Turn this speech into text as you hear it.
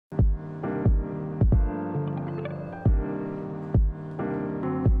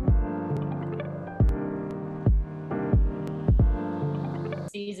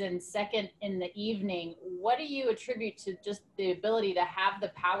and second in the evening. What do you attribute to just the ability to have the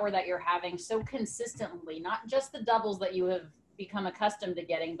power that you're having so consistently, not just the doubles that you have become accustomed to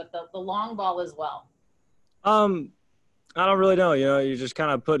getting, but the long ball as well? I don't really know. You know, you're just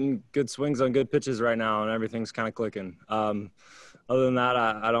kind of putting good swings on good pitches right now, and everything's kind of clicking. Other than that,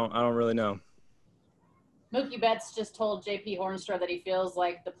 I don't really know. Mookie Betts just told J.P. Hornstra that he feels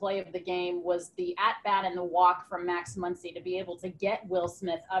like the play of the game was the at-bat and the walk from Max Muncy to be able to get Will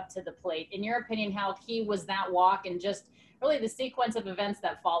Smith up to the plate. In your opinion, how key was that walk and just really the sequence of events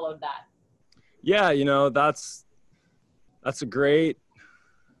that followed that? Yeah, you know, that's a great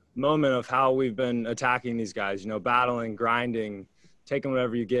moment of how we've been attacking these guys, you know, battling, grinding, taking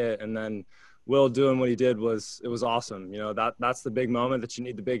whatever you get. And then Will doing what he did was awesome. You know, that's the big moment that you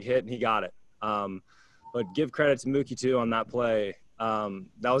need the big hit, and he got it. But give credit to Mookie too on that play.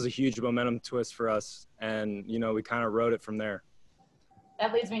 That was a huge momentum twist for us. And, you know, we kind of rode it from there.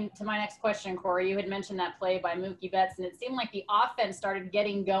 That leads me to my next question, Corey. You had mentioned that play by Mookie Betts, and it seemed like the offense started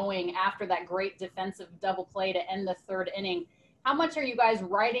getting going after that great defensive double play to end the third inning. How much are you guys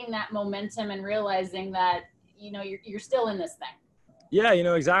riding that momentum and realizing that, you know, you're still in this thing? Yeah, you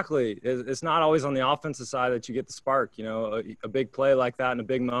know, exactly. It's not always on the offensive side that you get the spark. You know, a big play like that in a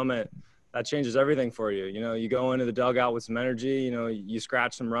big moment, that changes everything for you. You know, you go into the dugout with some energy, you know, you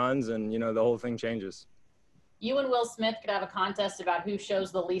scratch some runs, and, you know, the whole thing changes. You and Will Smith could have a contest about who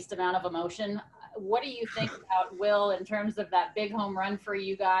shows the least amount of emotion. What do you think about Will in terms of that big home run for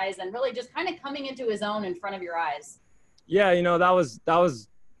you guys and really just kind of coming into his own in front of your eyes? Yeah, you know, that was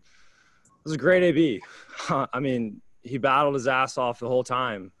a great AB. I mean, he battled his ass off the whole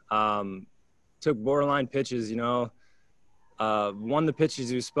time. Took borderline pitches, you know, won the pitches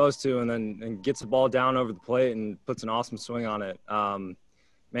he was supposed to, and gets the ball down over the plate and puts an awesome swing on it.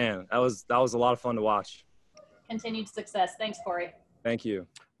 Man, that was a lot of fun to watch. Continued success. Thanks, Corey. Thank you.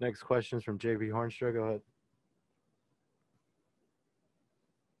 Next question is from J.B. Hornstra. Go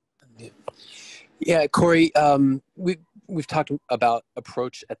ahead. Yeah, Corey, we've talked about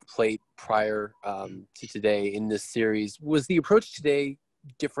approach at the plate prior to today in this series. Was the approach today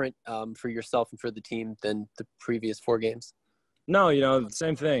different for yourself and for the team than the previous 4 games? No, you know,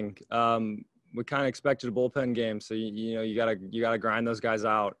 same thing. We kind of expected a bullpen game, so you know you gotta grind those guys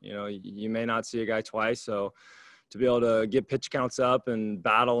out. You know, you may not see a guy twice, so to be able to get pitch counts up and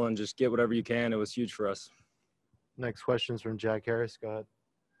battle and just get whatever you can, it was huge for us. Next question is from Jack Harris. Go ahead.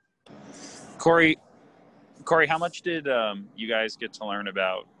 Corey, how much did you guys get to learn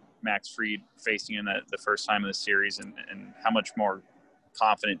about Max Fried facing in the first time of the series, and how much more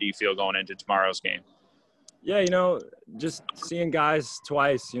confident do you feel going into tomorrow's game? Yeah, you know, just seeing guys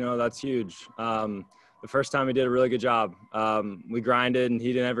twice, you know, that's huge. The first time he did a really good job. We grinded, and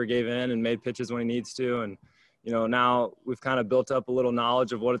he never gave in and made pitches when he needs to. And, you know, now we've kind of built up a little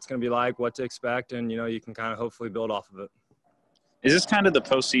knowledge of what it's going to be like, what to expect, and, you know, you can kind of hopefully build off of it. Is this kind of the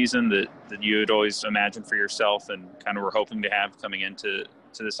postseason that you had always imagined for yourself and kind of were hoping to have coming into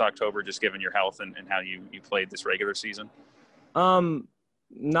this October, just given your health and how you played this regular season?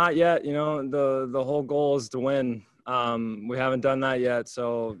 Not yet. You know, the whole goal is to win. We haven't done that yet.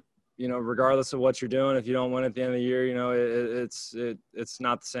 So, you know, regardless of what you're doing, if you don't win at the end of the year, you know, it's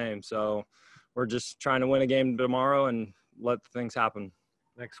not the same. So we're just trying to win a game tomorrow and let things happen.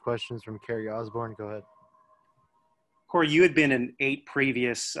 Next question is from Kerry Osborne. Go ahead. Corey, you had been in 8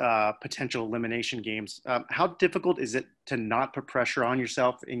 previous potential elimination games. How difficult is it to not put pressure on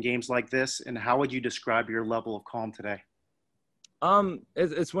yourself in games like this? And how would you describe your level of calm today?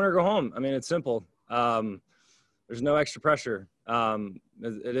 It's win or go home. I mean, it's simple. There's no extra pressure.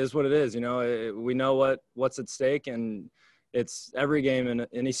 It is what it is. You know, we know what's at stake, and it's every game in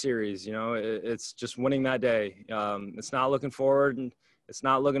any series. You know, it's just winning that day. It's not looking forward, and it's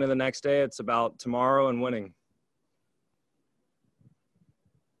not looking to the next day. It's about tomorrow and winning.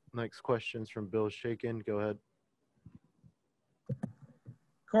 Next question is from Bill Shakin. Go ahead.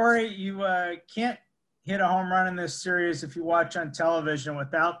 Corey, you can't hit a home run in this series if you watch on television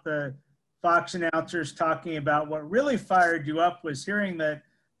without the Fox announcers talking about what really fired you up was hearing that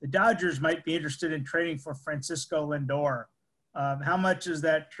the Dodgers might be interested in trading for Francisco Lindor. How much is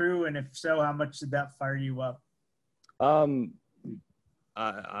that true? And if so, how much did that fire you up? I don't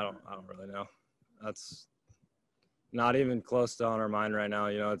really know. That's not even close to on our mind right now.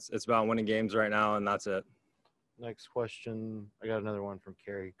 You know, it's about winning games right now, and that's it. Next question. I got another one from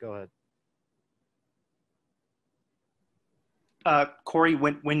Kerry. Go ahead. Corey,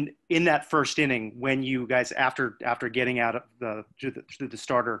 when in that first inning, when you guys after getting out of the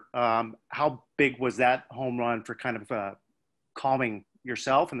starter, how big was that home run for kind of calming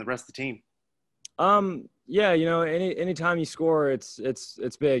yourself and the rest of the team? Yeah, you know, anytime you score, it's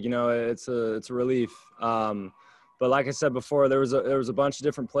big. You know, it's a relief. But like I said before, there was a bunch of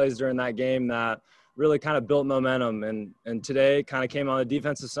different plays during that game that really kind of built momentum, and today kind of came on the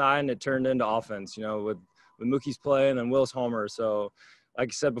defensive side and it turned into offense. You know, with Mookie's play and then Will's homer. So, like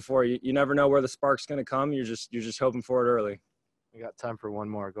I said before, you never know where the spark's going to come. You're just hoping for it early. We got time for one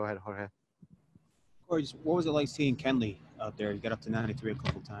more. Go ahead, Jorge. Corey, what was it like seeing Kenley out there? He got up to 93 a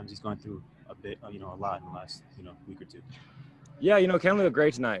couple times. He's gone through a bit, a lot in the last, week or two. Yeah, you know, Kenley looked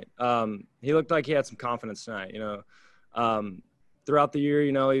great tonight. He looked like he had some confidence tonight. You know, throughout the year,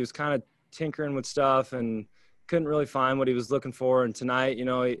 you know, he was kind of tinkering with stuff and couldn't really find what he was looking for. And tonight, you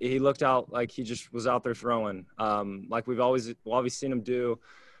know, he looked out like he just was out there throwing, like we've always seen him do.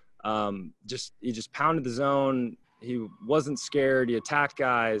 He just pounded the zone. He wasn't scared. He attacked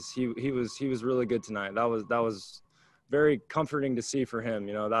guys. He was really good tonight. That was very comforting to see for him.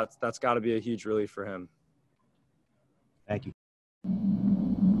 You know, that's got to be a huge relief for him. Thank you.